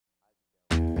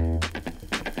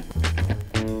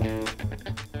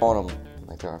on them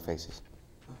like they're our faces.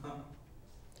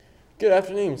 Good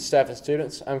afternoon, staff and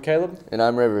students. I'm Caleb. And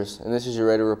I'm Rivers, and this is your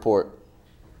Raider Report.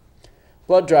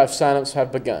 Blood drive signups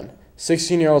have begun.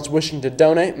 16-year-olds wishing to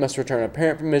donate must return a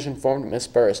parent permission form to Ms.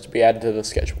 Burris to be added to the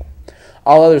schedule.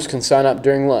 All others can sign up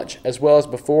during lunch, as well as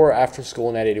before or after school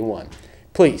in 881.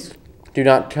 Please, do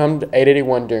not come to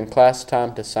 881 during class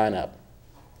time to sign up.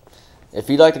 If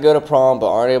you'd like to go to prom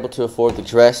but aren't able to afford the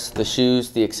dress, the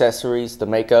shoes, the accessories, the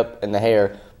makeup, and the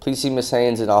hair, please see Ms.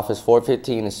 Haynes in office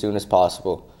 415 as soon as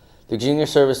possible. The Junior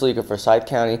Service League of Forsyth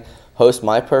County hosts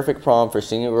My Perfect Prom for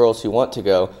senior girls who want to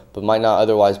go but might not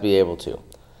otherwise be able to.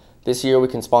 This year we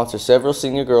can sponsor several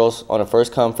senior girls on a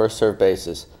first-come, first-served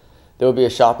basis. There will be a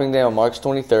shopping day on March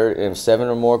 23rd, and if 7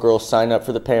 or more girls sign up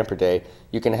for the Pamper Day,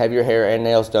 you can have your hair and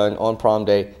nails done on prom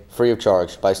day free of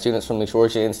charge by students from the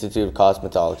Georgia Institute of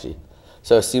Cosmetology.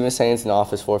 So see Ms. Haynes in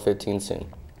office 415 soon.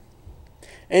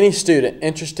 Any student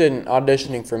interested in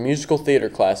auditioning for a musical theater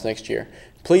class next year,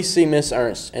 please see Ms.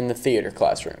 Ernst in the theater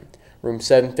classroom, room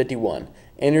 751.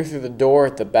 Enter through the door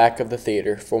at the back of the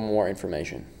theater for more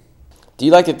information. Do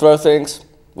you like to throw things?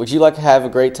 Would you like to have a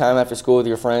great time after school with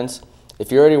your friends?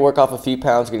 If you're ready to work off a few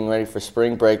pounds getting ready for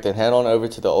spring break, then head on over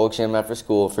to the old gym after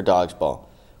school for dodgeball.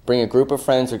 Bring a group of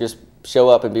friends or just show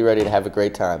up and be ready to have a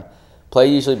great time. Play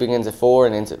usually begins at 4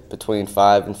 and ends at between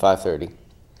 5 and 5:30.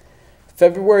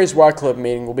 February's Y Club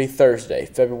meeting will be Thursday,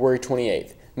 February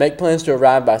 28th. Make plans to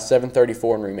arrive by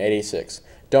 7:34 in room 86.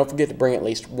 Don't forget to bring at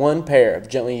least one pair of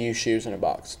gently used shoes in a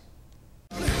box.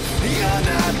 You're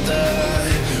not the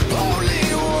only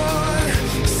one,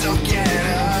 so get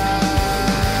up.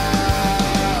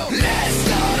 Let's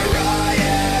start a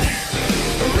riot,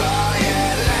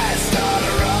 let's start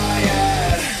a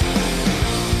riot.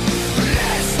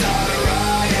 Let's start a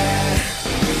riot,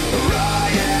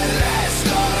 let's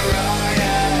start a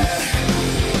riot.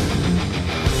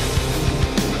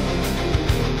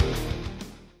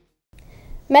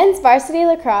 Men's varsity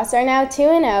lacrosse are now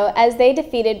 2-0 as they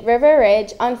defeated River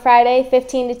Ridge on Friday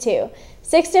 15-2.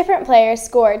 6 different players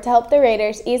scored to help the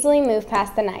Raiders easily move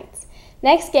past the Knights.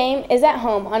 Next game is at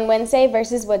home on Wednesday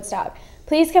versus Woodstock.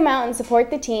 Please come out and support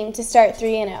the team to start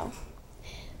 3-0.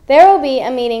 There will be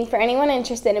a meeting for anyone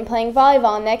interested in playing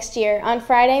volleyball next year on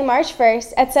Friday, March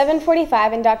 1st at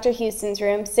 7:45 in Dr. Houston's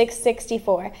room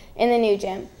 664 in the new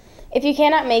gym. If you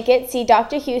cannot make it, see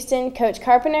Dr. Houston, Coach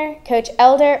Carpenter, Coach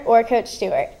Elder, or Coach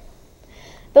Stewart.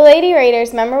 The Lady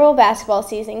Raiders' memorable basketball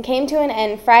season came to an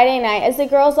end Friday night as the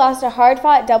girls lost a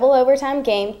hard-fought double overtime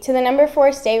game to the number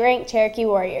 4 state-ranked Cherokee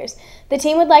Warriors. The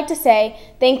team would like to say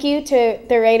thank you to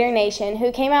the Raider Nation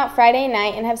who came out Friday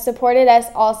night and have supported us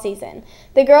all season.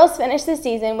 The girls finished the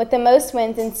season with the most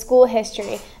wins in school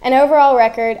history, an overall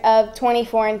record of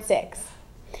 24-6.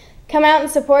 Come out and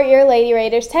support your Lady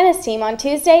Raiders tennis team on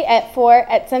Tuesday at 4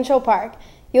 at Central Park.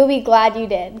 You'll be glad you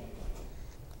did.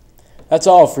 That's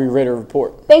all for your Raider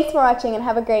Report. Thanks for watching and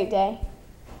have a great day.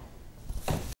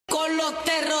 Con los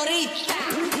terroristas.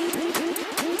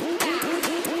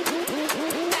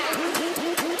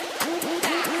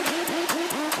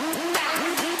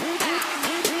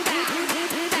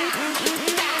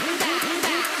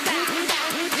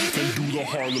 And do the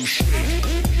Harlem Shake.